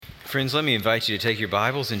Friends, let me invite you to take your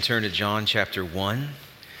Bibles and turn to John chapter 1.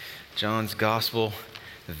 John's Gospel,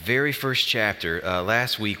 the very first chapter.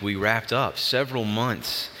 Last week we wrapped up several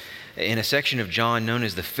months in a section of John known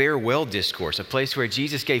as the Farewell Discourse, a place where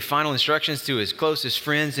Jesus gave final instructions to his closest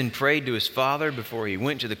friends and prayed to his Father before he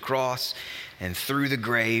went to the cross and through the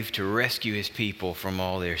grave to rescue his people from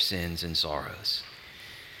all their sins and sorrows.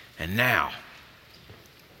 And now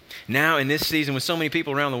in this season, when so many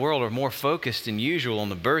people around the world are more focused than usual on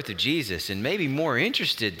the birth of Jesus and maybe more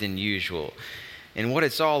interested than usual in what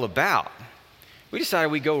it's all about, we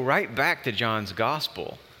decided we'd go right back to John's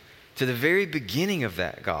gospel, to the very beginning of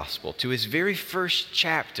that gospel, to his very first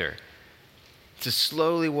chapter, to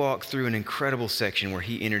slowly walk through an incredible section where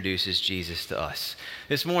he introduces Jesus to us.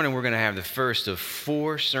 This morning, we're going to have the first of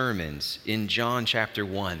 4 sermons in John chapter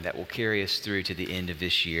 1 that will carry us through to the end of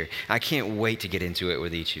this year. I can't wait to get into it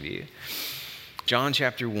with each of you. John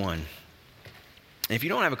chapter 1. If you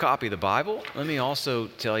don't have a copy of the Bible, let me also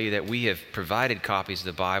tell you that we have provided copies of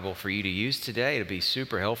the Bible for you to use today. It'll be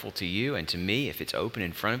super helpful to you and to me if it's open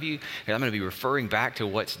in front of you. And I'm going to be referring back to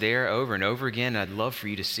what's there over and over again. I'd love for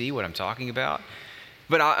you to see what I'm talking about.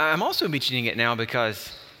 But I'm also mentioning it now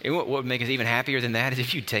because what would make us even happier than that is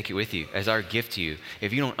if you'd take it with you as our gift to you.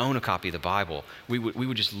 If you don't own a copy of the Bible, we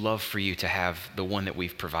would just love for you to have the one that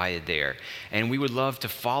we've provided there. And we would love to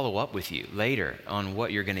follow up with you later on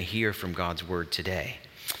what you're going to hear from God's Word today.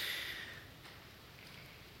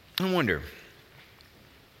 I wonder,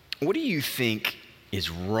 what do you think is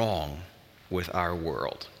wrong with our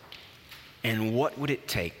world? And what would it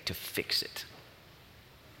take to fix it?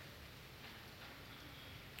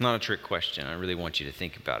 Not a trick question. I really want you to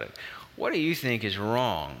think about it. What do you think is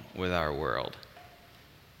wrong with our world?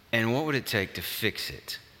 And what would it take to fix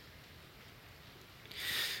it?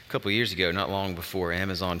 A couple of years ago, not long before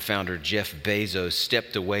Amazon founder Jeff Bezos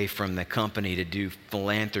stepped away from the company to do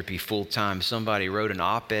philanthropy full-time, somebody wrote an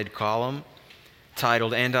op-ed column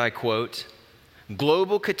titled, and I quote,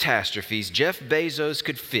 "Global catastrophes Jeff Bezos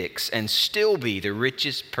could fix and still be the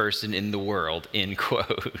richest person in the world," end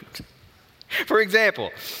quote. For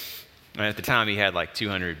example, at the time he had like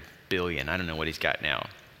 200 billion. I don't know what he's got now.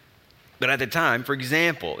 But at the time, for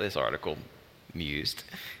example, this article mused,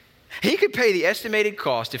 he could pay the estimated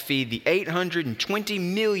cost to feed the 820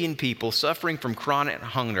 million people suffering from chronic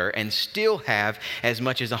hunger and still have as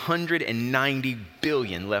much as 190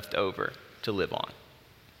 billion left over to live on.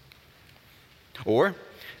 Or,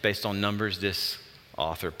 based on numbers this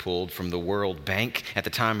author pulled from the World Bank at the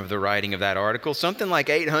time of the writing of that article, something like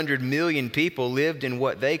 800 million people lived in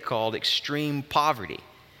what they called extreme poverty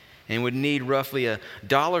and would need roughly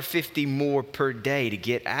 $1.50 more per day to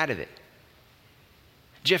get out of it.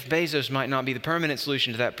 Jeff Bezos might not be the permanent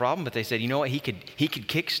solution to that problem, but they said, you know what, he could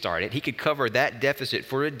kickstart it. He could cover that deficit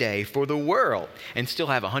for a day for the world and still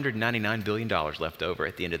have $199 billion left over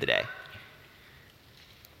at the end of the day.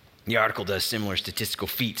 The article does similar statistical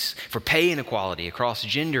feats for pay inequality across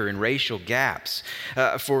gender and racial gaps,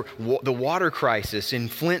 for the water crisis in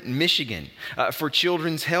Flint, Michigan, for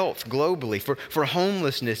children's health globally, for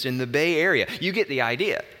homelessness in the Bay Area. You get the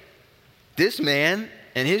idea. This man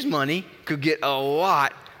and his money could get a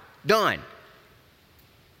lot done.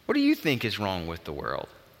 What do you think is wrong with the world?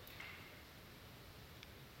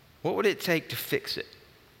 What would it take to fix it?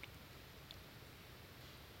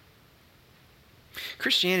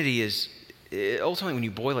 Christianity is, ultimately when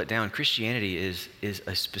you boil it down, Christianity is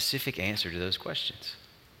a specific answer to those questions.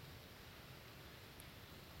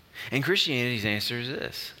 And Christianity's answer is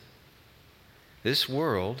this: this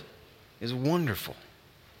world is wonderful.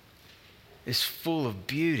 It's full of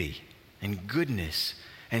beauty and goodness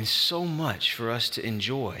and so much for us to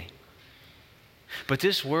enjoy. But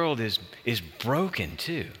this world is broken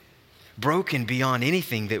too. Broken beyond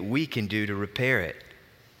anything that we can do to repair it.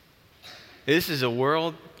 This is a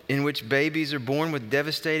world in which babies are born with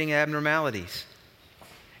devastating abnormalities,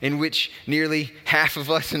 in which nearly half of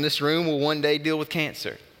us in this room will one day deal with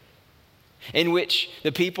cancer, in which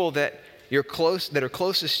the people that are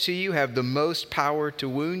closest to you have the most power to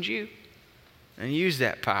wound you and use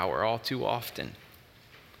that power all too often,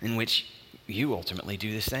 in which you ultimately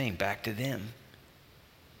do the same back to them.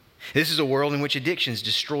 This is a world in which addictions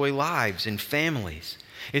destroy lives and families.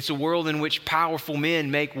 It's a world in which powerful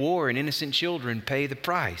men make war and innocent children pay the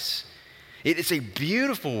price. It is a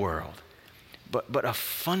beautiful world, but a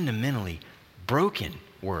fundamentally broken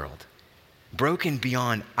world. Broken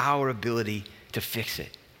beyond our ability to fix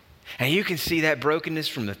it. And you can see that brokenness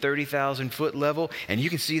from the 30,000-foot level, and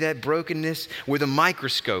you can see that brokenness with a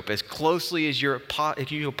microscope as closely as you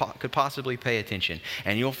could possibly pay attention,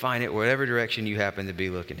 and you'll find it whatever direction you happen to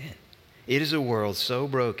be looking in. It is a world so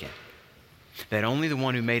broken that only the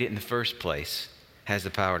one who made it in the first place has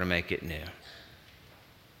the power to make it new.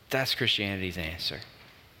 That's Christianity's answer.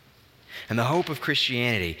 And the hope of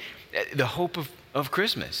Christianity, the hope of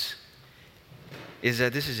Christmas, is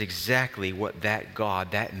that this is exactly what that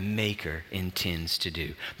God, that Maker, intends to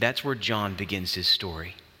do. That's where John begins his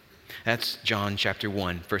story. That's John chapter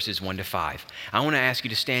 1, verses 1 to 5. I want to ask you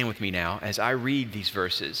to stand with me now as I read these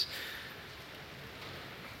verses.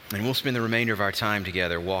 And we'll spend the remainder of our time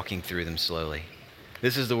together walking through them slowly.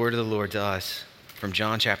 This is the word of the Lord to us from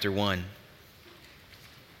John chapter 1.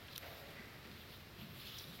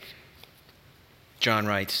 John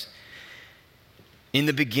writes, "In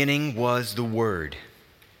the beginning was the Word,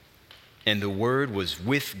 and the Word was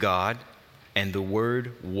with God, and the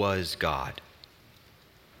Word was God.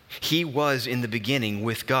 He was in the beginning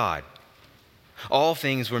with God. All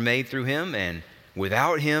things were made through him, and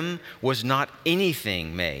without him was not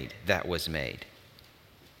anything made that was made.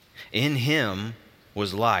 In him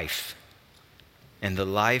was life, and the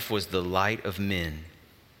life was the light of men.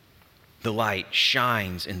 The light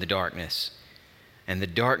shines in the darkness, and the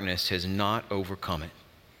darkness has not overcome it."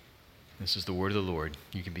 This is the word of the Lord.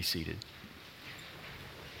 You can be seated.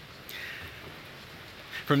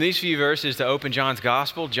 From these few verses to open John's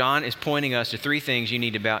gospel, John is pointing us to three things you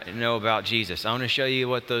need to know about Jesus. I want to show you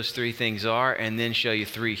what those three things are and then show you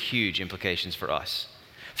three huge implications for us.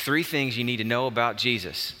 Three things you need to know about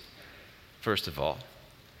Jesus, first of all.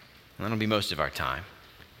 And that'll be most of our time.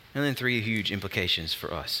 And then three huge implications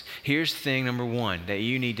for us. Here's thing number one that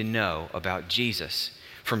you need to know about Jesus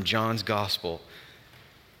from John's gospel.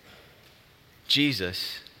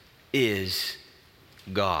 Jesus is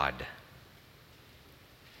God.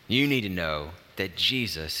 You need to know that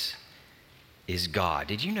Jesus is God.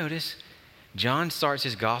 Did you notice John starts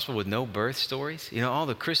his gospel with no birth stories? You know, all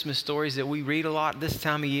the Christmas stories that we read a lot this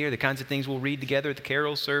time of year, the kinds of things we'll read together at the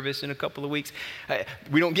carol service in a couple of weeks,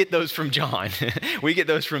 we don't get those from John. We get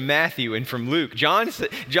those from Matthew and from Luke. John's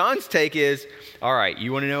take is, all right,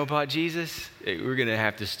 you want to know about Jesus? We're going to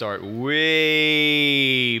have to start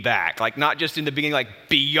way back, like not just in the beginning, like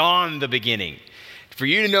beyond the beginning. For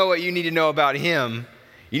you to know what you need to know about him,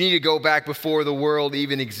 you need to go back before the world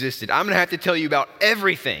even existed. I'm going to have to tell you about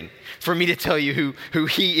everything for me to tell you who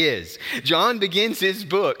he is. John begins his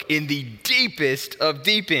book in the deepest of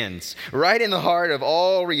deep ends, right in the heart of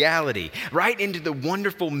all reality, right into the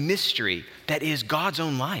wonderful mystery that is God's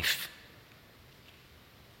own life.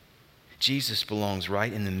 Jesus belongs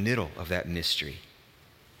right in the middle of that mystery.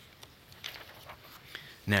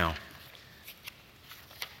 Now,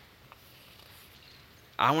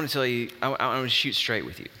 I want to tell you, I want to shoot straight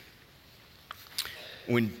with you.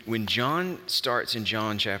 When John starts in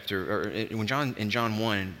John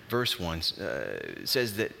 1, verse 1,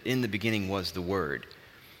 says that in the beginning was the Word,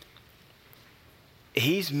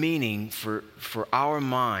 he's meaning for our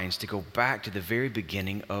minds to go back to the very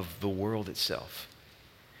beginning of the world itself.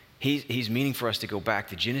 He's meaning for us to go back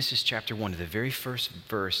to Genesis chapter 1, to the very first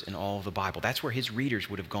verse in all of the Bible. That's where his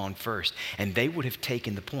readers would have gone first, and they would have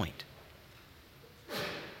taken the point.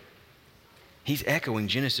 He's echoing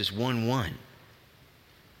Genesis 1:1.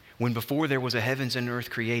 When before there was a heavens and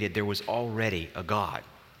earth created, there was already a God.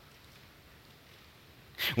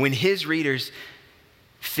 When his readers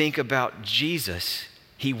think about Jesus,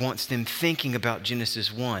 he wants them thinking about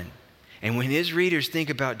Genesis 1. And when his readers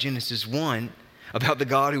think about Genesis 1, about the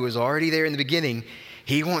God who was already there in the beginning,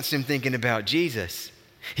 he wants them thinking about Jesus.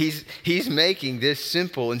 He's making this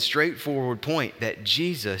simple and straightforward point that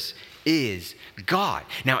Jesus is God.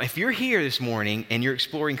 Now, if you're here this morning and you're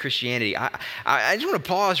exploring Christianity, I just want to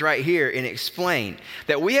pause right here and explain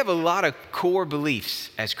that we have a lot of core beliefs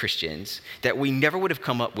as Christians that we never would have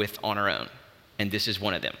come up with on our own. And this is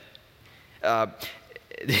one of them.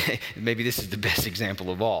 Maybe this is the best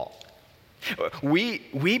example of all.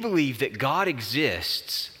 We believe that God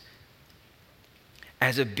exists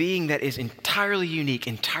as a being that is entirely unique,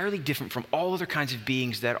 entirely different from all other kinds of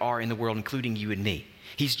beings that are in the world, including you and me.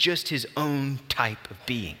 He's just his own type of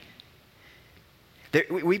being.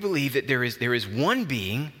 We believe that there is one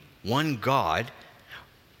being, one God,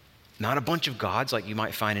 not a bunch of gods like you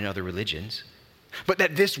might find in other religions, but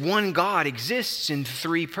that this one God exists in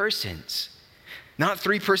three persons. Not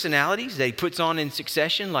three personalities that he puts on in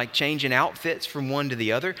succession, like changing outfits from one to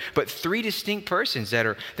the other, but three distinct persons that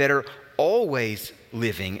are always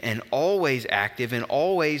living and always active and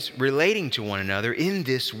always relating to one another in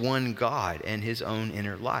this one God and his own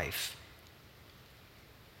inner life.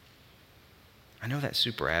 I know that's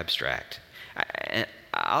super abstract.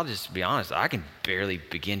 I'll just be honest, I can barely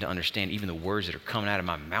begin to understand even the words that are coming out of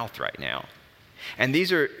my mouth right now. And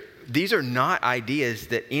these are not ideas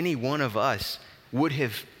that any one of us would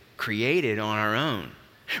have created on our own.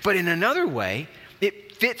 But in another way,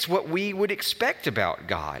 it fits what we would expect about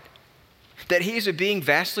God. That he is a being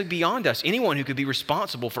vastly beyond us. Anyone who could be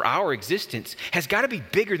responsible for our existence has got to be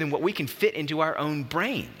bigger than what we can fit into our own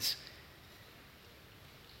brains.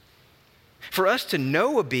 For us to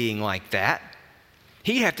know a being like that,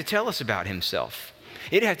 he'd have to tell us about himself.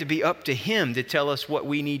 It'd have to be up to him to tell us what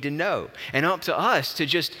we need to know, and up to us to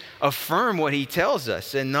just affirm what he tells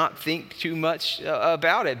us and not think too much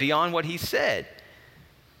about it beyond what he said,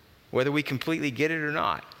 whether we completely get it or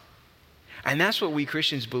not. And that's what we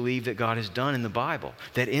Christians believe that God has done in the Bible,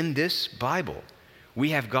 that in this Bible, we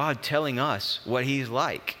have God telling us what he's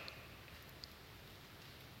like.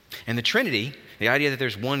 And the Trinity, the idea that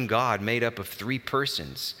there's one God made up of three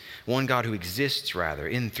persons, one God who exists, rather,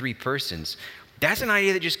 in three persons, that's an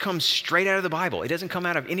idea that just comes straight out of the Bible. It doesn't come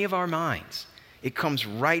out of any of our minds. It comes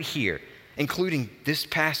right here, including this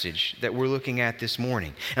passage that we're looking at this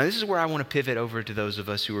morning. Now, this is where I want to pivot over to those of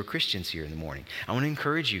us who are Christians here in the morning. I want to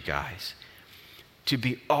encourage you guys to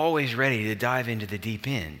be always ready to dive into the deep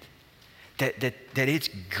end. That it's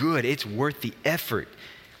good, it's worth the effort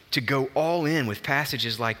to go all in with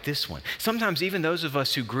passages like this one. Sometimes even those of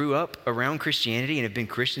us who grew up around Christianity and have been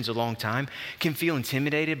Christians a long time can feel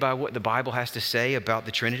intimidated by what the Bible has to say about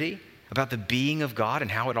the Trinity, about the being of God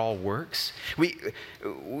and how it all works. We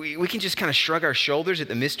can just kind of shrug our shoulders at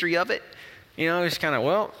the mystery of it. You know, it's kind of,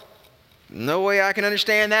 well, no way I can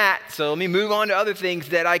understand that, so let me move on to other things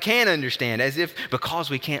that I can understand, as if because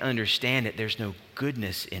we can't understand it, there's no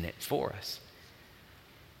goodness in it for us.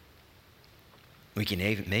 We can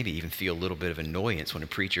maybe even feel a little bit of annoyance when a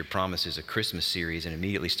preacher promises a Christmas series and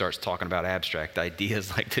immediately starts talking about abstract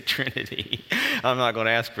ideas like the Trinity. I'm not going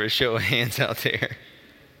to ask for a show of hands out there.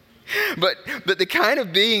 But the kind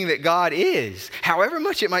of being that God is, however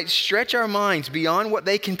much it might stretch our minds beyond what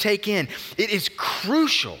they can take in, it is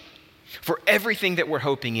crucial for everything that we're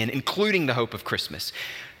hoping in, including the hope of Christmas.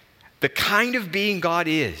 The kind of being God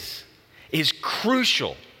is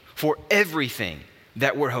crucial for everything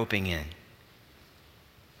that we're hoping in.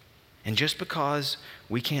 And just because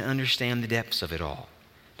we can't understand the depths of it all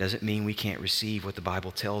doesn't mean we can't receive what the Bible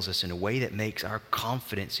tells us in a way that makes our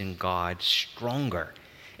confidence in God stronger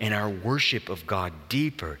and our worship of God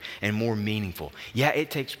deeper and more meaningful. Yeah, it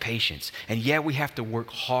takes patience, and yeah, we have to work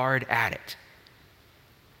hard at it.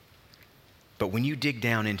 But when you dig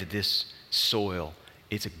down into this soil,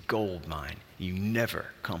 it's a gold mine. You never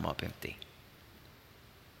come up empty.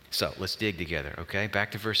 So let's dig together, okay?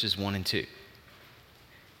 Back to verses 1 and 2.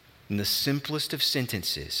 In the simplest of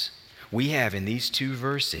sentences, we have in these two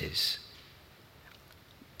verses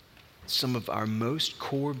some of our most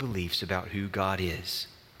core beliefs about who God is.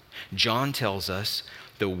 John tells us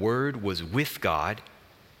the Word was with God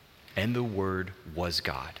and the Word was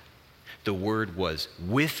God. The Word was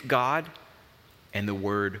with God and the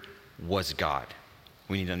Word was God.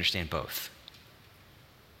 We need to understand both.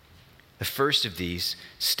 The first of these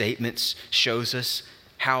statements shows us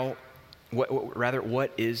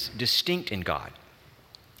what is distinct in God.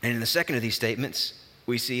 And in the second of these statements,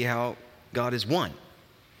 we see how God is one.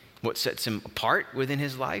 What sets him apart within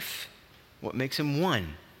his life? What makes him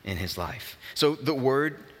one in his life? So the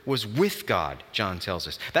Word was with God, John tells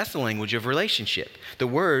us. That's the language of relationship. The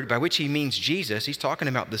Word, by which he means Jesus, he's talking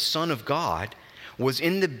about the Son of God, was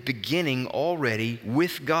in the beginning already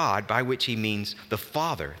with God, by which he means the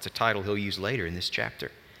Father. It's a title he'll use later in this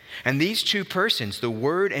chapter. And these two persons, the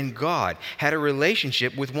Word and God, had a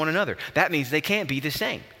relationship with one another. That means they can't be the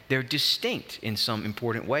same. They're distinct in some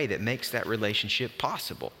important way that makes that relationship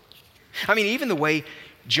possible. I mean, even the way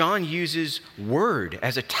John uses Word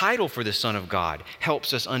as a title for the Son of God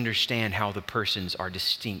helps us understand how the persons are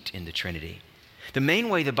distinct in the Trinity. The main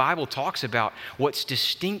way the Bible talks about what's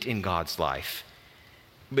distinct in God's life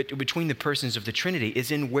between the persons of the Trinity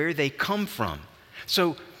is in where they come from.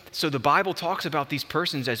 So the Bible talks about these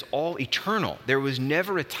persons as all eternal. There was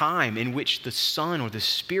never a time in which the Son or the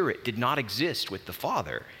Spirit did not exist with the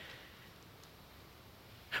Father.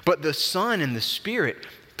 But the Son and the Spirit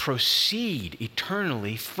proceed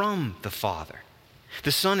eternally from the Father.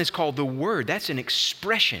 The Son is called the Word. That's an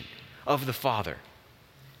expression of the Father.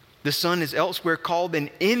 The Son is elsewhere called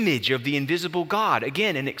an image of the invisible God.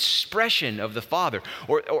 Again, an expression of the Father.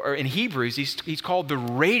 Or in Hebrews, he's called the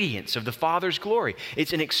radiance of the Father's glory.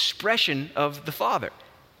 It's an expression of the Father.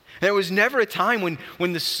 There was never a time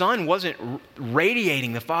when the Son wasn't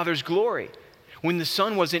radiating the Father's glory, when the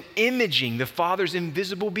Son wasn't imaging the Father's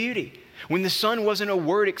invisible beauty, when the Son wasn't a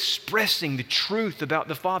word expressing the truth about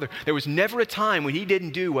the Father. There was never a time when he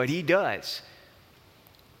didn't do what he does.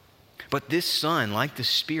 But this Son, like the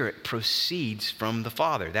Spirit, proceeds from the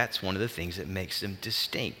Father. That's one of the things that makes them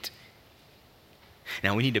distinct.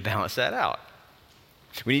 Now we need to balance that out.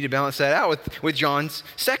 We need to balance that out with John's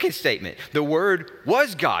second statement. The Word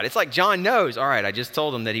was God. It's like John knows, all right, I just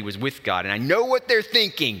told them that he was with God, and I know what they're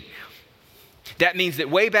thinking. That means that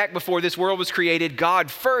way back before this world was created,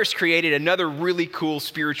 God first created another really cool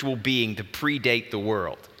spiritual being to predate the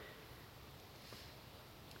world.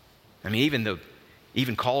 I mean,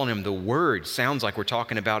 even calling him the Word sounds like we're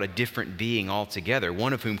talking about a different being altogether,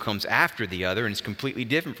 one of whom comes after the other and is completely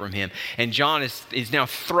different from him. And John is now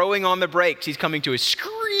throwing on the brakes. He's coming to a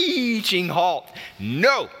screeching halt.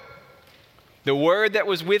 No! The Word that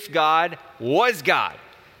was with God was God.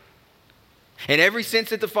 In every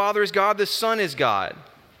sense that the Father is God, the Son is God.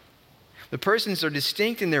 The persons are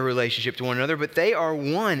distinct in their relationship to one another, but they are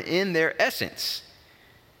one in their essence.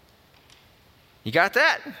 You got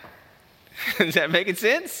that? Is that making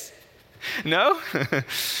sense? No?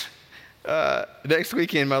 Next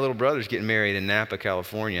weekend, my little brother's getting married in Napa,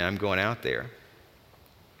 California. I'm going out there.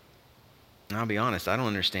 And I'll be honest, I don't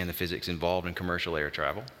understand the physics involved in commercial air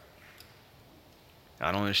travel.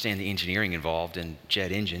 I don't understand the engineering involved in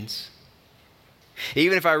jet engines.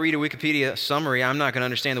 Even if I read a Wikipedia summary, I'm not going to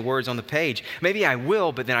understand the words on the page. Maybe I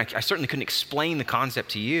will, but then I certainly couldn't explain the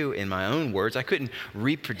concept to you in my own words. I couldn't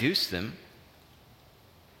reproduce them.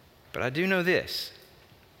 But I do know this.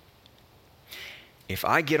 If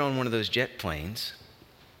I get on one of those jet planes,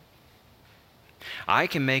 I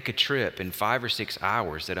can make a trip in 5 or 6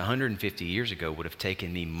 hours that 150 years ago would have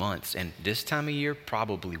taken me months, and this time of year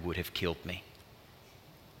probably would have killed me.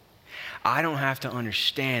 I don't have to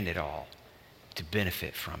understand it all to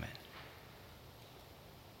benefit from it.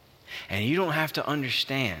 And you don't have to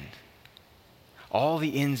understand all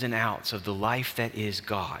the ins and outs of the life that is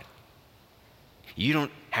God. You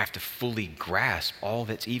don't have to fully grasp all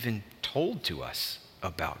that's even told to us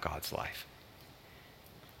about God's life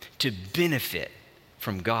to benefit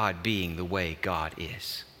from God being the way God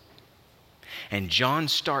is. And John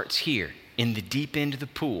starts here in the deep end of the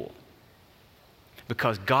pool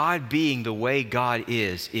because God being the way God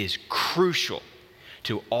is crucial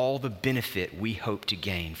to all the benefit we hope to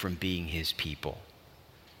gain from being his people.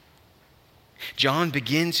 John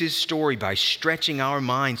begins his story by stretching our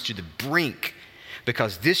minds to the brink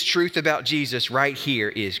because this truth about Jesus right here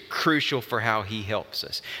is crucial for how he helps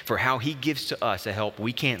us, for how he gives to us a help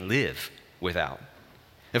we can't live without.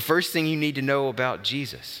 The first thing you need to know about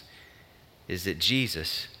Jesus is that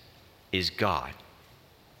Jesus is God.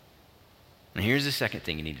 And here's the second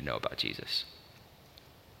thing you need to know about Jesus.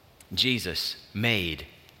 Jesus made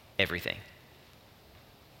everything.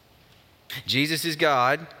 Jesus is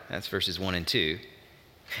God, that's verses 1 and 2.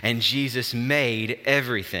 And Jesus made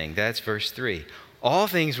everything, that's verse 3. All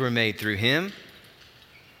things were made through him,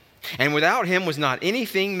 and without him was not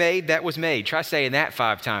anything made that was made. Try saying that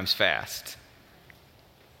 5 times fast.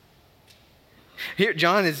 Here,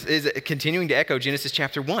 John is continuing to echo Genesis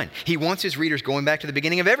chapter 1. He wants his readers going back to the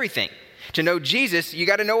beginning of everything. To know Jesus, you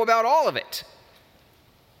got to know about all of it.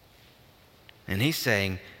 And he's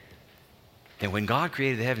saying that when God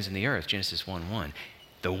created the heavens and the earth, Genesis 1:1,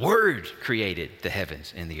 the Word created the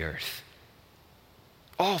heavens and the earth.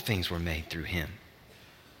 All things were made through him.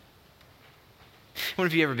 I wonder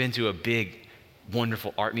if you've ever been to a big,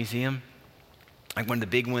 wonderful art museum, like one of the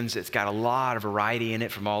big ones that's got a lot of variety in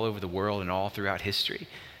it from all over the world and all throughout history.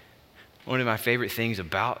 One of my favorite things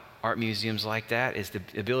about art museums like that is the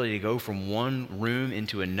ability to go from one room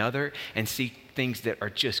into another and see things that are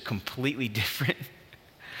just completely different.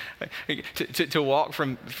 To walk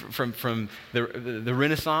from the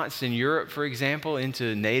Renaissance in Europe, for example,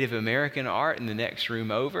 into Native American art in the next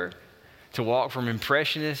room over, to walk from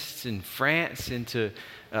Impressionists in France into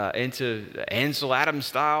Ansel Adams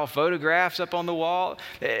style photographs up on the wall.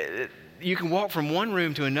 You can walk from one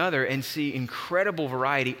room to another and see incredible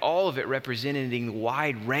variety, all of it representing the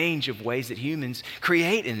wide range of ways that humans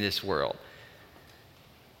create in this world.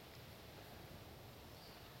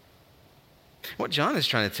 What John is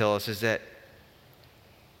trying to tell us is that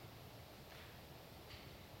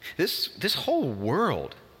this whole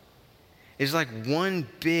world is like one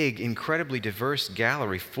big, incredibly diverse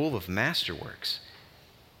gallery full of masterworks.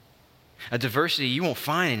 A diversity you won't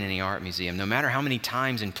find in any art museum, no matter how many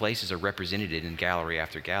times and places are represented in gallery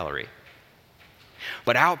after gallery.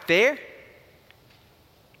 But out there,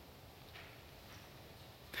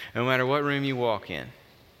 no matter what room you walk in,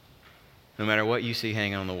 no matter what you see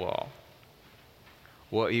hanging on the wall,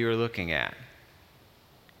 what you're looking at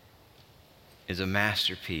is a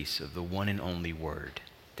masterpiece of the one and only Word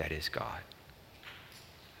that is God.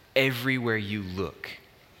 Everywhere you look,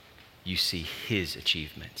 you see his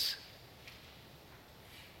achievements.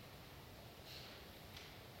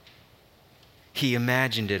 He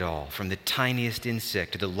imagined it all, from the tiniest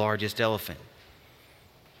insect to the largest elephant.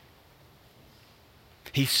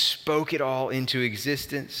 He spoke it all into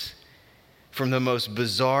existence, from the most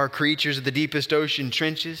bizarre creatures of the deepest ocean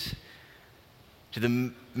trenches to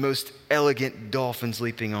the most elegant dolphins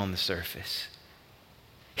leaping on the surface.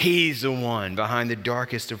 He's the one behind the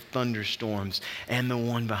darkest of thunderstorms and the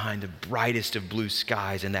one behind the brightest of blue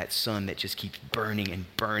skies and that sun that just keeps burning and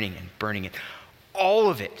burning and burning. And all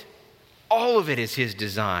of it is his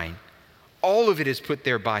design. All of it is put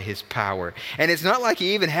there by his power. And it's not like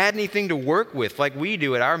he even had anything to work with like we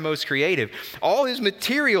do at our most creative. All his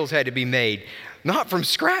materials had to be made, not from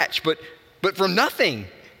scratch, but from nothing.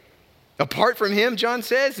 Apart from him, John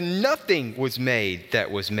says, nothing was made that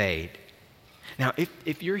was made. Now,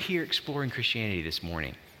 if you're here exploring Christianity this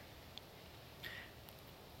morning,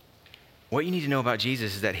 what you need to know about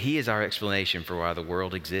Jesus is that he is our explanation for why the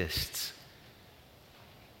world exists.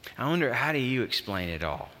 I wonder, how do you explain it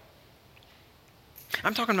all?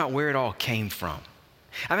 I'm talking about where it all came from.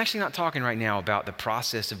 I'm actually not talking right now about the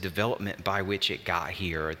process of development by which it got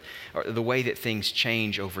here, or the way that things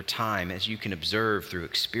change over time as you can observe through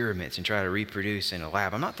experiments and try to reproduce in a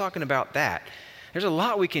lab. I'm not talking about that. There's a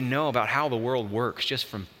lot we can know about how the world works just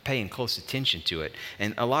from paying close attention to it,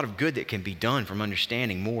 and a lot of good that can be done from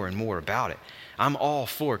understanding more and more about it. I'm all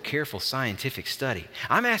for careful scientific study.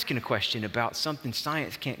 I'm asking a question about something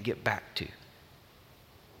science can't get back to.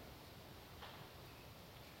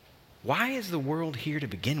 Why is the world here to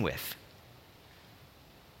begin with?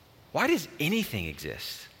 Why does anything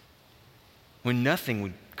exist when nothing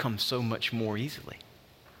would come so much more easily?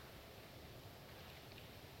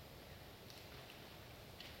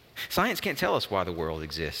 Science can't tell us why the world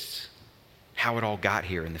exists, how it all got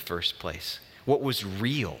here in the first place, what was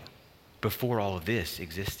real before all of this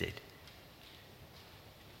existed.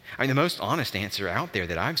 I mean, the most honest answer out there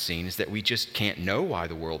that I've seen is that we just can't know why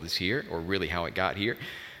the world is here or really how it got here,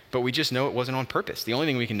 but we just know it wasn't on purpose. The only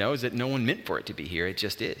thing we can know is that no one meant for it to be here. It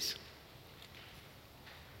just is.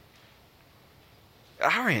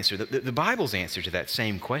 Our answer, the Bible's answer to that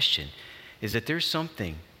same question, is that there's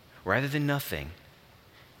something rather than nothing,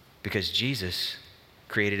 because Jesus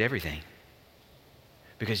created everything.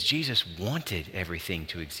 Because Jesus wanted everything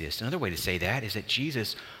to exist. Another way to say that is that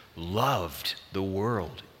Jesus loved the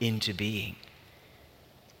world into being.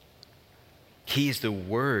 He is the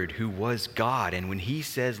Word who was God, and when he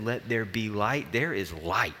says, "Let there be light," there is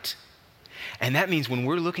light. And that means when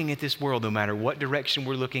we're looking at this world, no matter what direction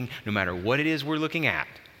we're looking, no matter what it is we're looking at,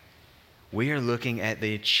 we are looking at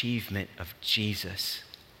the achievement of Jesus.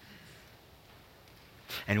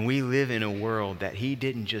 And we live in a world that he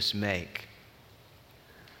didn't just make,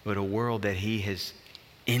 but a world that he has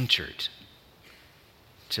entered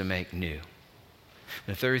to make new.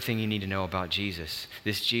 The third thing you need to know about Jesus,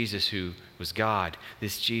 this Jesus who was God,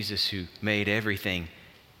 this Jesus who made everything,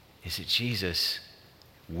 is that Jesus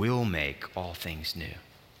will make all things new.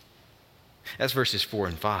 That's verses 4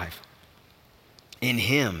 and 5. In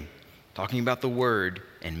him, talking about the Word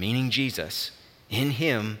and meaning Jesus, in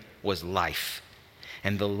him was life,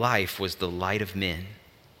 and the life was the light of men.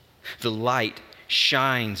 The light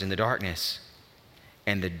shines in the darkness,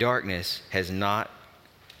 and the darkness has not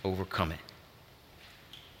overcome it.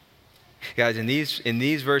 Guys, in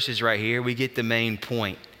these verses right here, we get the main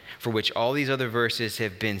point for which all these other verses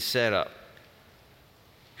have been set up.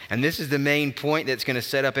 And this is the main point that's going to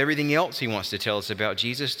set up everything else he wants to tell us about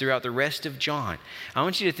Jesus throughout the rest of John. I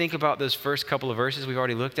want you to think about those first couple of verses we've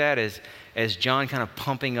already looked at as John kind of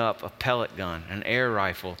pumping up a pellet gun, an air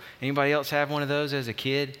rifle. Anybody else have one of those as a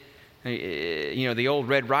kid? You know, the old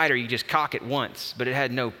Red Ryder, you just cock it once, but it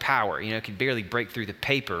had no power. You know, it could barely break through the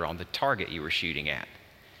paper on the target you were shooting at.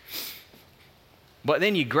 But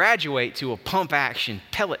then you graduate to a pump action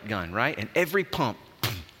pellet gun, right? And every pump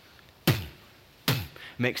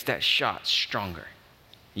makes that shot stronger.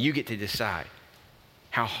 You get to decide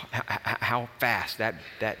how fast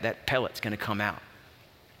that pellet's going to come out,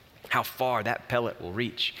 how far that pellet will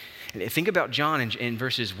reach. And think about John in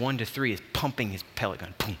verses 1 to 3 is pumping his pellet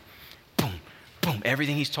gun. Boom, boom, boom.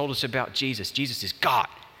 Everything he's told us about Jesus. Jesus is God.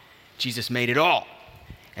 Jesus made it all.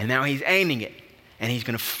 And now he's aiming it, and he's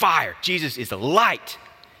going to fire. Jesus is the light,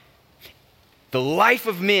 the life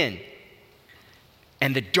of men,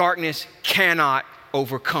 and the darkness cannot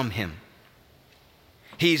overcome him.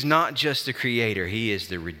 He's not just the creator, he is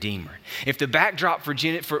the redeemer. If the backdrop for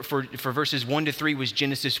verses 1 to 3 was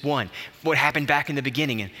Genesis 1, what happened back in the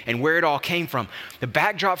beginning and where it all came from, the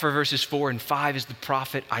backdrop for verses 4 and 5 is the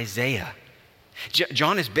prophet Isaiah.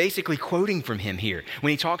 John is basically quoting from him here when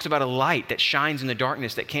he talks about a light that shines in the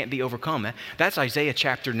darkness that can't be overcome. That's Isaiah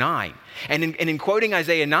chapter 9. And in quoting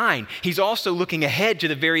Isaiah 9, he's also looking ahead to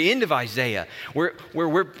the very end of Isaiah, where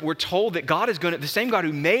we're told that God is going to, the same God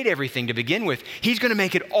who made everything to begin with, he's going to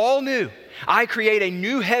make it all new. I create a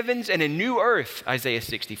new heavens and a new earth, Isaiah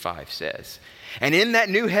 65 says. And in that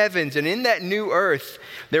new heavens and in that new earth,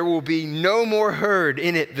 there will be no more heard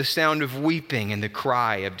in it the sound of weeping and the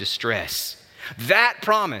cry of distress. That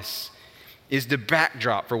promise is the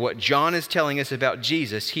backdrop for what John is telling us about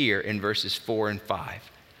Jesus here in verses 4 and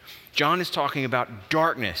 5. John is talking about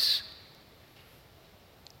darkness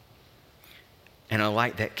and a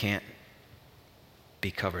light that can't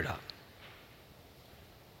be covered up.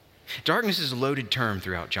 Darkness is a loaded term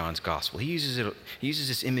throughout John's gospel. He uses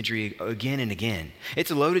this imagery again and again.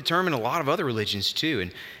 It's a loaded term in a lot of other religions too,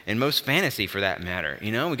 and most fantasy for that matter.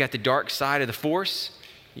 You know, we got the dark side of the force.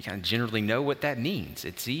 You kind of generally know what that means.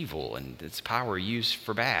 It's evil and its power used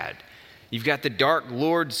for bad. You've got the dark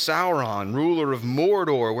Lord Sauron, ruler of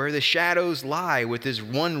Mordor, where the shadows lie with his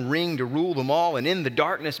one ring to rule them all, and in the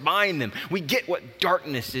darkness bind them. We get what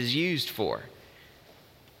darkness is used for.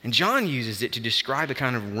 And John uses it to describe a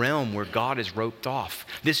kind of realm where God is roped off.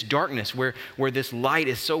 This darkness, where this light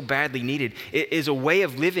is so badly needed, it is a way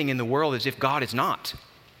of living in the world as if God is not.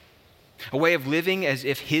 A way of living as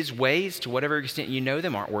if his ways, to whatever extent you know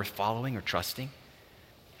them, aren't worth following or trusting.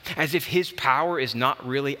 As if his power is not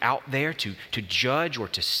really out there to judge or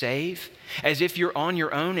to save. As if you're on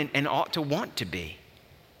your own and ought to want to be.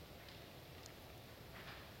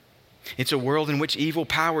 It's a world in which evil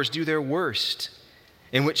powers do their worst,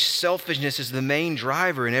 in which selfishness is the main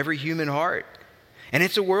driver in every human heart. And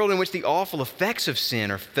it's a world in which the awful effects of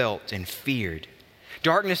sin are felt and feared.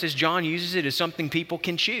 Darkness, as John uses it, is something people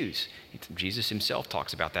can choose. Jesus himself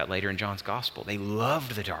talks about that later in John's gospel. They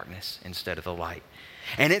loved the darkness instead of the light.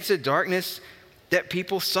 And it's a darkness that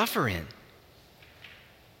people suffer in.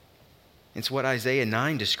 It's what Isaiah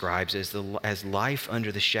 9 describes as life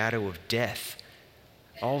under the shadow of death.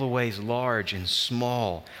 All the ways large and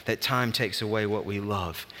small that time takes away what we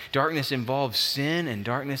love. Darkness involves sin and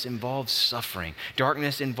darkness involves suffering.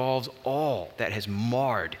 Darkness involves all that has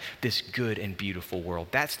marred this good and beautiful world.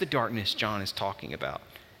 That's the darkness John is talking about.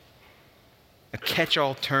 A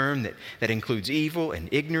catch-all term that includes evil and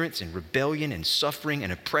ignorance and rebellion and suffering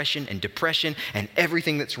and oppression and depression and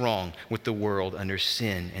everything that's wrong with the world under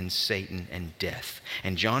sin and Satan and death.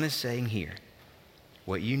 And John is saying here,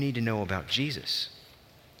 what you need to know about Jesus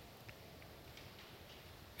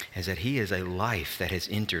is that he is a life that has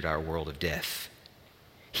entered our world of death.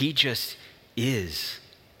 He just is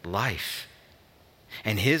life.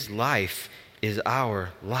 And his life is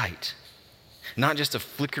our light. Not just a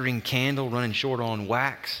flickering candle running short on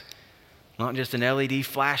wax. Not just an LED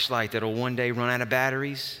flashlight that'll one day run out of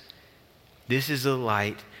batteries. This is a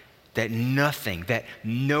light that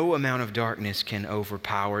no amount of darkness can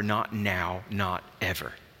overpower, not now, not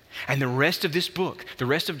ever. And the rest of this book, the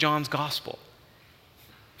rest of John's gospel,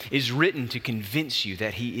 is written to convince you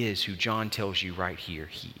that he is who John tells you right here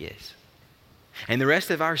he is. And the rest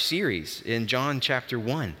of our series in John chapter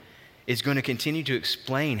 1 is going to continue to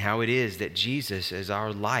explain how it is that Jesus, as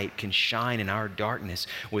our light, can shine in our darkness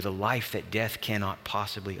with a life that death cannot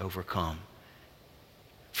possibly overcome.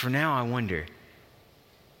 For now, I wonder,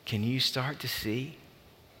 can you start to see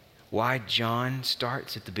why John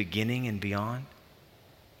starts at the beginning and beyond?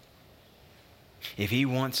 If he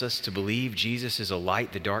wants us to believe Jesus is a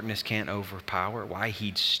light the darkness can't overpower, why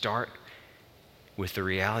he'd start with the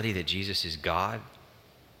reality that Jesus is God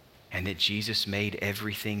and that Jesus made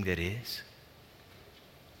everything that is?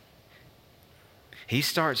 He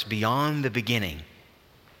starts beyond the beginning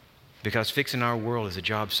because fixing our world is a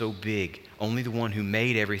job so big, only the one who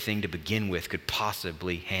made everything to begin with could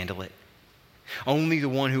possibly handle it. Only the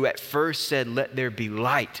one who at first said, "Let there be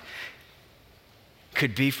light,"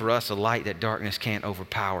 could be for us a light that darkness can't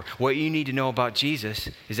overpower. What you need to know about Jesus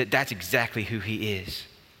is that that's exactly who he is.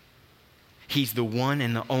 He's the one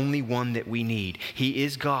and the only one that we need. He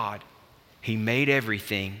is God. He made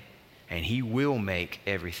everything, and he will make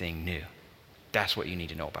everything new. That's what you need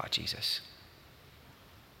to know about Jesus.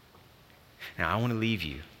 Now, I want to leave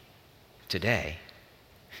you today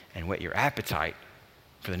and whet your appetite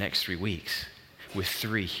for the next 3 weeks with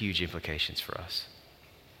 3 huge implications for us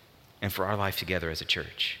and for our life together as a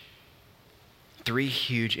church. 3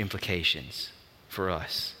 huge implications for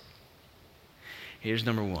us. Here's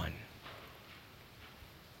number 1.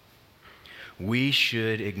 We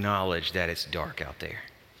should acknowledge that it's dark out there.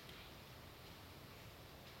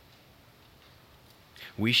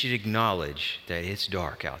 We should acknowledge that it's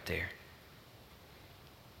dark out there.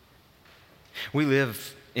 We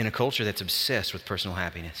live in a culture that's obsessed with personal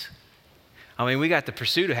happiness. I mean, we got the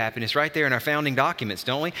pursuit of happiness right there in our founding documents,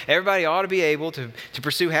 don't we? Everybody ought to be able to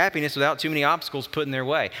pursue happiness without too many obstacles put in their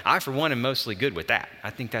way. I, for one, am mostly good with that.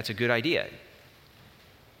 I think that's a good idea,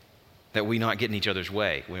 that we not get in each other's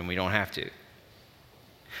way when we don't have to.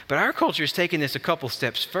 But our culture has taken this a couple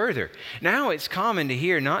steps further. Now it's common to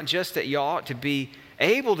hear not just that you ought to be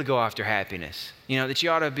able to go after happiness, that you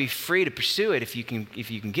ought to be free to pursue it if you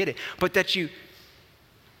can get it, but that you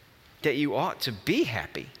ought to be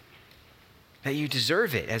happy, that you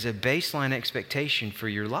deserve it as a baseline expectation for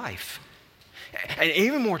your life. And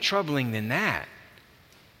even more troubling than that,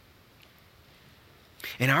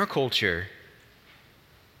 in our culture,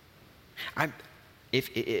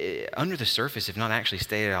 under the surface, if not actually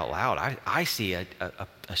stated out loud, I see a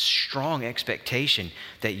strong expectation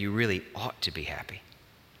that you really ought to be happy.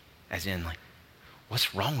 As in, like,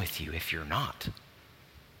 what's wrong with you if you're not?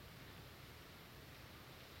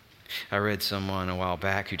 I read someone a while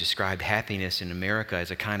back who described happiness in America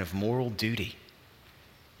as a kind of moral duty.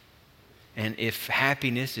 And if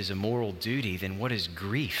happiness is a moral duty, then what is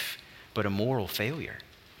grief but a moral failure?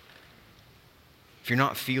 If you're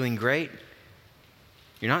not feeling great,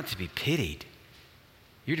 you're not to be pitied.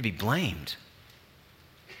 You're to be blamed.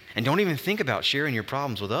 And don't even think about sharing your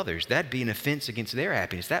problems with others. That'd be an offense against their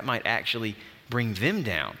happiness. That might actually bring them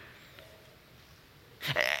down.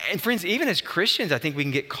 And friends, even as Christians, I think we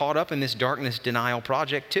can get caught up in this darkness denial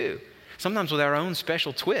project too. Sometimes with our own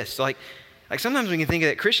special twists. Like sometimes we can think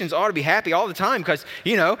that Christians ought to be happy all the time because,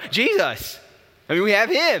 Jesus. I mean, we have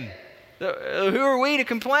him. Who are we to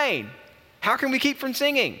complain? How can we keep from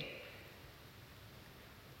singing?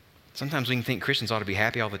 Sometimes we can think Christians ought to be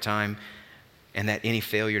happy all the time and that any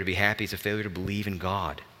failure to be happy is a failure to believe in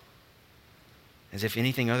God. As if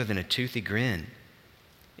anything other than a toothy grin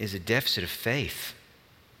is a deficit of faith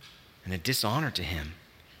and a dishonor to him.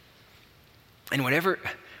 And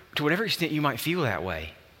to whatever extent you might feel that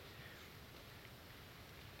way,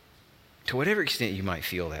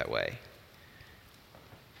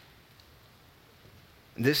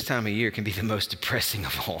 this time of year can be the most depressing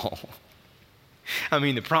of all. I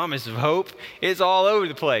mean, the promise of hope is all over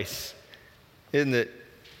the place, isn't it?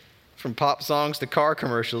 From pop songs to car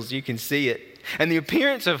commercials, you can see it. And the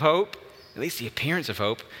appearance of hope, at least the appearance of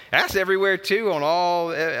hope, that's everywhere too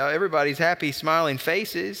on everybody's happy, smiling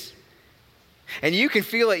faces. And you can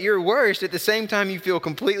feel at your worst at the same time you feel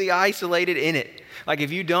completely isolated in it. Like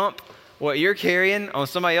if you dump what you're carrying on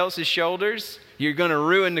somebody else's shoulders, you're going to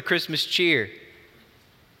ruin the Christmas cheer.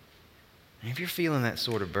 And if you're feeling that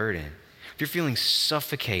sort of burden, if you're feeling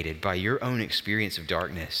suffocated by your own experience of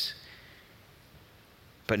darkness,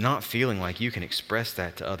 but not feeling like you can express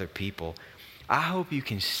that to other people, I hope you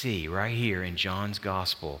can see right here in John's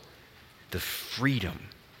gospel the freedom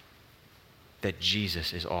that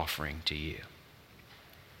Jesus is offering to you.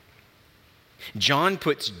 John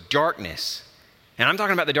puts darkness, and I'm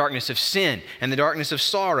talking about the darkness of sin and the darkness of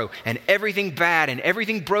sorrow and everything bad and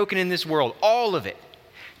everything broken in this world, all of it.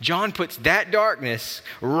 John puts that darkness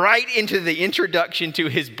right into the introduction to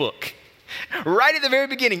his book. Right at the very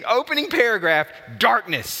beginning, opening paragraph,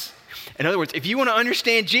 darkness. In other words, if you want to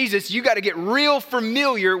understand Jesus, you got to get real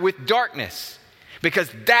familiar with darkness because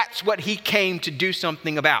that's what he came to do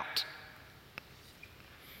something about.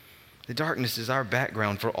 The darkness is our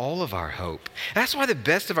background for all of our hope. That's why the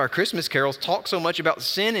best of our Christmas carols talk so much about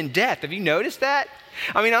sin and death. Have you noticed that?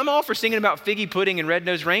 I mean, I'm all for singing about figgy pudding and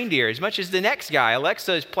red-nosed reindeer as much as the next guy.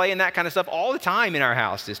 Alexa is playing that kind of stuff all the time in our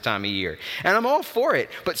house this time of year. And I'm all for it.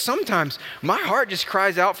 But sometimes my heart just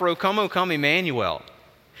cries out for O come, Emmanuel.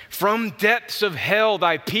 From depths of hell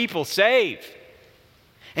thy people save.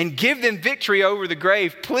 And give them victory over the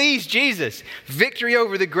grave. Please, Jesus, victory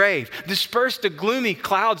over the grave. Disperse the gloomy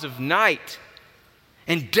clouds of night.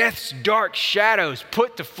 And death's dark shadows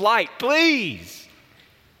put to flight. Please.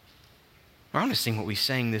 I want to sing what we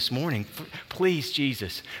sang this morning. Please,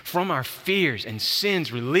 Jesus, from our fears and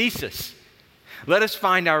sins, release us. Let us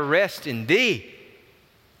find our rest in thee.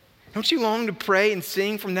 Don't you long to pray and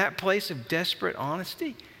sing from that place of desperate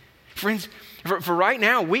honesty? Friends, for right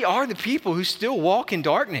now, we are the people who still walk in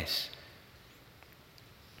darkness.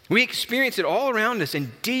 We experience it all around us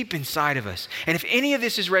and deep inside of us. And if any of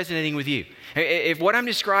this is resonating with you, if what I'm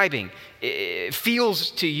describing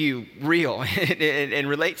feels to you real and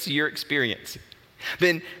relates to your experience,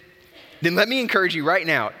 then let me encourage you right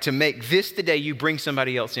now to make this the day you bring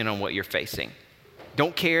somebody else in on what you're facing.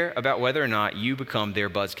 Don't care about whether or not you become their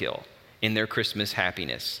buzzkill in their Christmas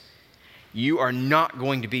happiness. You are not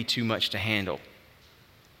going to be too much to handle.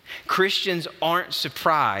 Christians aren't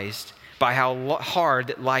surprised by how hard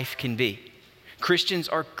that life can be. Christians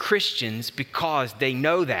are Christians because they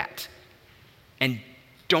know that and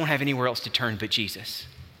don't have anywhere else to turn but Jesus.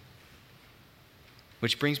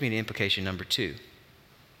 Which brings me to implication number 2.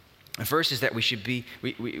 The first is that we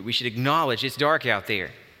should acknowledge it's dark out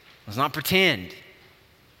there. Let's not pretend.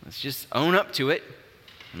 Let's just own up to it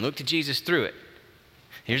and look to Jesus through it.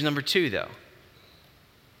 Here's number 2, though.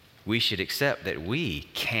 We should accept that we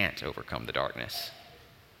can't overcome the darkness.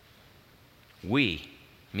 Me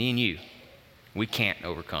and you, we can't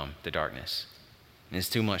overcome the darkness. And it's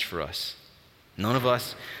too much for us. None of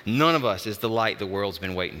us is the light the world's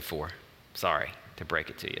been waiting for. Sorry to break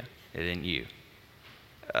it to you. It isn't you.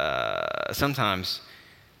 Sometimes,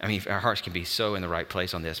 our hearts can be so in the right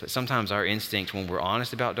place on this, but sometimes our instinct when we're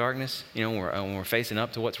honest about darkness, when we're facing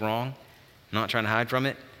up to what's wrong, not trying to hide from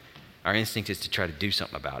it, our instinct is to try to do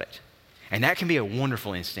something about it. And that can be a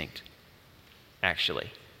wonderful instinct,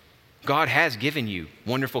 actually. God has given you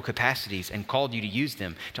wonderful capacities and called you to use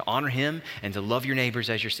them to honor Him and to love your neighbors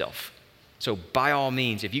as yourself. So by all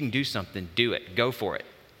means, if you can do something, do it. Go for it.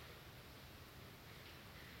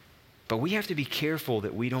 But we have to be careful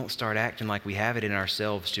that we don't start acting like we have it in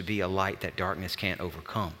ourselves to be a light that darkness can't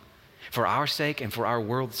overcome. For our sake and for our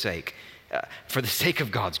world's sake, for the sake of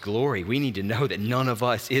God's glory, we need to know that none of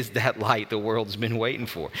us is that light the world's been waiting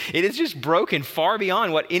for. It is just broken far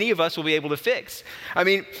beyond what any of us will be able to fix.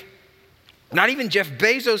 Not even Jeff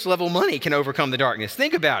Bezos level money can overcome the darkness.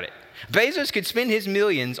 Think about it. Bezos could spend his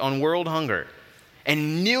millions on world hunger,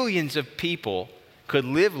 and millions of people could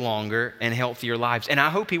live longer and healthier lives. And I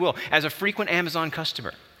hope he will. As a frequent Amazon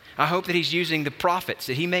customer, I hope that he's using the profits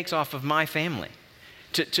that he makes off of my family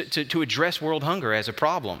to address world hunger as a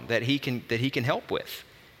problem that he can help with.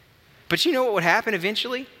 But you know what would happen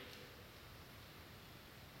eventually?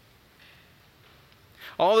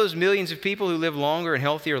 All those millions of people who live longer and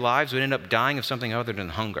healthier lives would end up dying of something other than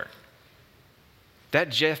hunger. That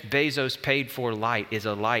Jeff Bezos paid for light is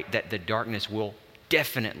a light that the darkness will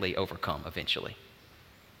definitely overcome eventually.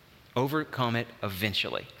 Overcome it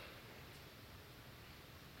eventually.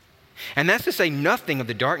 And that's to say nothing of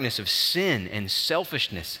the darkness of sin and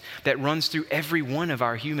selfishness that runs through every one of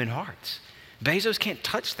our human hearts. Bezos can't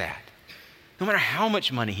touch that, no matter how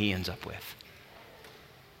much money he ends up with.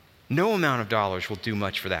 No amount of dollars will do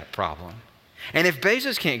much for that problem. And if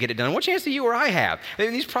Bezos can't get it done, what chance do you or I have?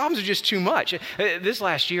 These problems are just too much. This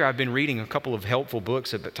last year, I've been reading a couple of helpful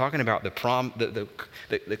books talking about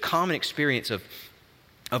the common experience of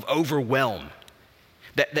overwhelm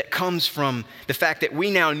that comes from the fact that we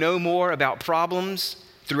now know more about problems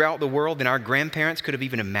throughout the world than our grandparents could have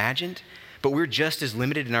even imagined, but we're just as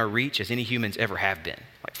limited in our reach as any humans ever have been,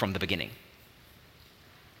 like from the beginning.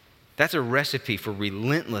 That's a recipe for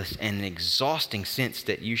relentless and an exhausting sense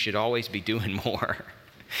that you should always be doing more.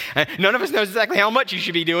 None of us knows exactly how much you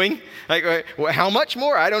should be doing. How much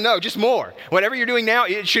more? I don't know, just more. Whatever you're doing now,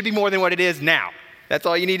 it should be more than what it is now. That's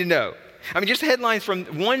all you need to know. Just headlines from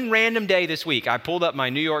one random day this week. I pulled up my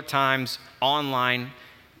New York Times online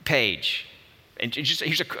page. And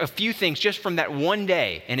here's a few things just from that one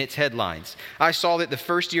day and its headlines. I saw that the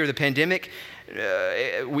first year of the pandemic,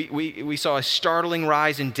 we saw a startling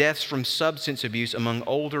rise in deaths from substance abuse among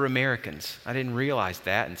older Americans. I didn't realize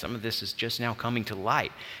that, and some of this is just now coming to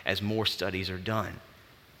light as more studies are done.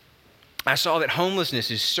 I saw that homelessness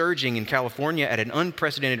is surging in California at an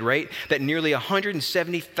unprecedented rate, that nearly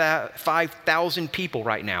 175,000 people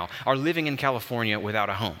right now are living in California without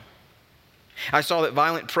a home. I saw that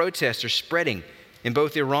violent protests are spreading in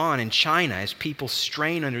both Iran and China as people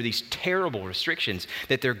strain under these terrible restrictions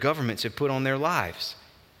that their governments have put on their lives.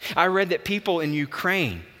 I read that people in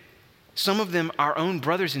Ukraine, some of them our own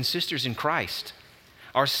brothers and sisters in Christ,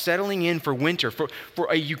 are settling in for winter, for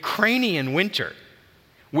a Ukrainian winter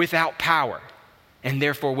without power and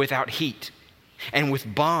therefore without heat, and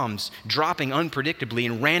with bombs dropping unpredictably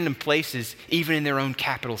in random places, even in their own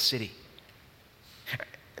capital city.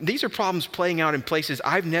 These are problems playing out in places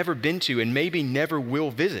I've never been to and maybe never will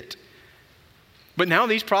visit. But now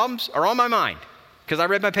these problems are on my mind because I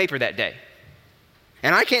read my paper that day.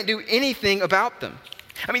 And I can't do anything about them.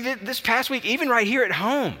 This past week, even right here at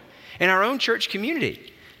home, in our own church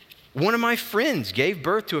community, one of my friends gave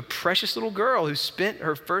birth to a precious little girl who spent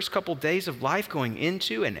her first couple days of life going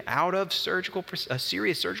into and out of a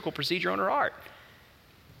serious surgical procedure on her heart.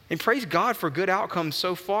 And praise God for good outcomes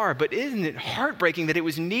so far, but isn't it heartbreaking that it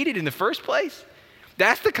was needed in the first place?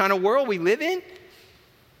 That's the kind of world we live in.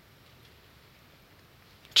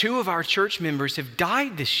 2 of our church members have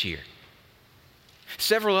died this year.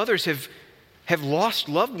 Several others have lost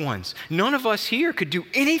loved ones. None of us here could do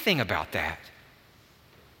anything about that.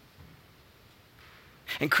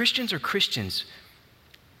 And Christians are Christians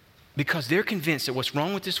because they're convinced that what's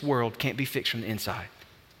wrong with this world can't be fixed from the inside.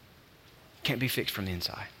 Can't be fixed from the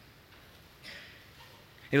inside.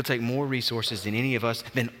 It'll take more resources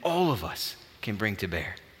than all of us can bring to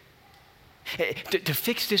bear. To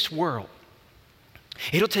fix this world,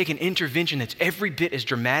 it'll take an intervention that's every bit as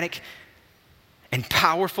dramatic and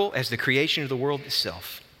powerful as the creation of the world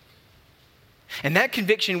itself. And that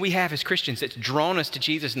conviction we have as Christians that's drawn us to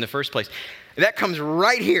Jesus in the first place, that comes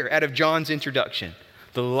right here out of John's introduction.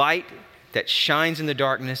 The light that shines in the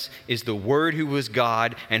darkness is the Word who was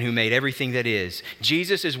God and who made everything that is.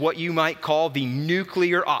 Jesus is what you might call the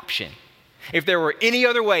nuclear option. If there were any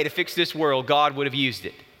other way to fix this world, God would have used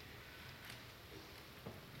it.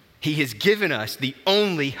 He has given us the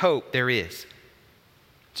only hope there is.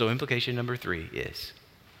 So implication number 3 is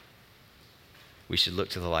we should look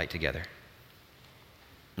to the light together.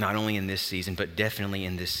 Not only in this season, but definitely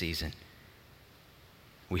in this season.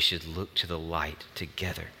 We should look to the light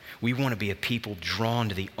together. We want to be a people drawn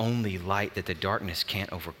to the only light that the darkness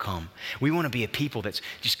can't overcome. We want to be a people that's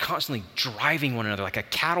just constantly driving one another like a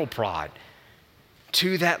cattle prod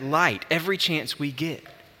to that light every chance we get.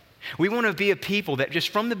 We want to be a people that just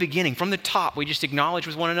from the beginning, from the top, we just acknowledge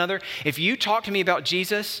with one another. If you talk to me about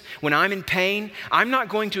Jesus when I'm in pain, I'm not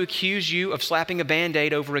going to accuse you of slapping a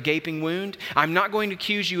Band-Aid over a gaping wound. I'm not going to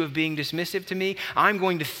accuse you of being dismissive to me. I'm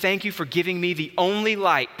going to thank you for giving me the only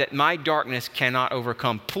light that my darkness cannot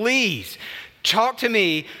overcome. Please talk to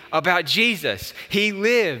me about Jesus. He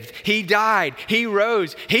lived, He died, He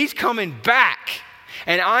rose, He's coming back.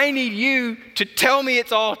 And I need you to tell me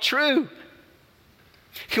it's all true.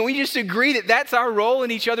 Can we just agree that that's our role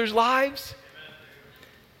in each other's lives?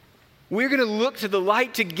 We're going to look to the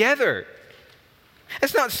light together.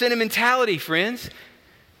 That's not sentimentality, friends.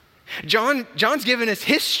 John's given us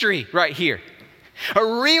history right here. A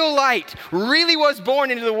real light really was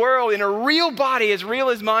born into the world in a real body as real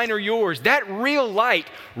as mine or yours. That real light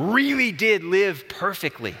really did live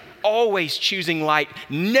perfectly, always choosing light,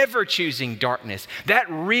 never choosing darkness. That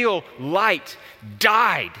real light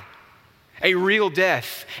died a real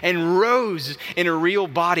death and rose in a real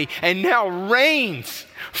body and now reigns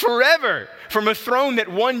forever from a throne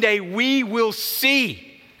that one day we will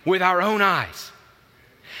see with our own eyes.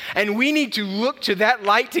 And we need to look to that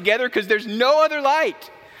light together because there's no other light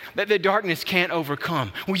that the darkness can't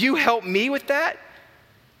overcome. Will you help me with that?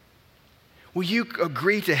 Will you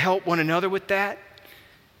agree to help one another with that?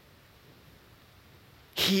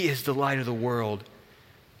 He is the light of the world.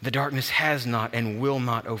 The darkness has not and will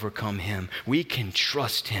not overcome Him. We can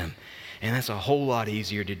trust Him, and that's a whole lot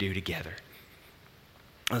easier to do together.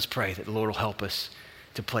 Let's pray that the Lord will help us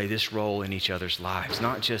to play this role in each other's lives,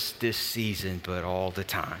 not just this season, but all the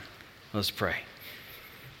time. Let's pray.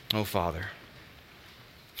 Oh, Father,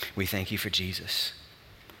 we thank you for Jesus,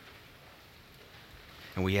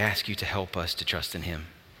 and we ask you to help us to trust in Him.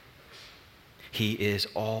 He is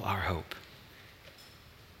all our hope.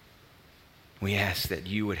 We ask that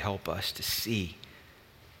you would help us to see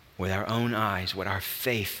with our own eyes what our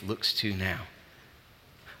faith looks to now.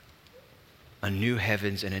 A new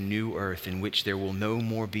heavens and a new earth in which there will no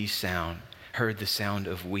more be heard the sound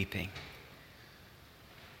of weeping.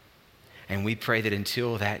 And we pray that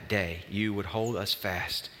until that day, you would hold us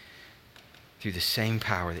fast through the same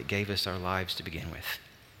power that gave us our lives to begin with.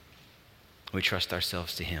 We trust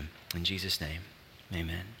ourselves to Him. In Jesus' name,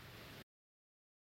 amen.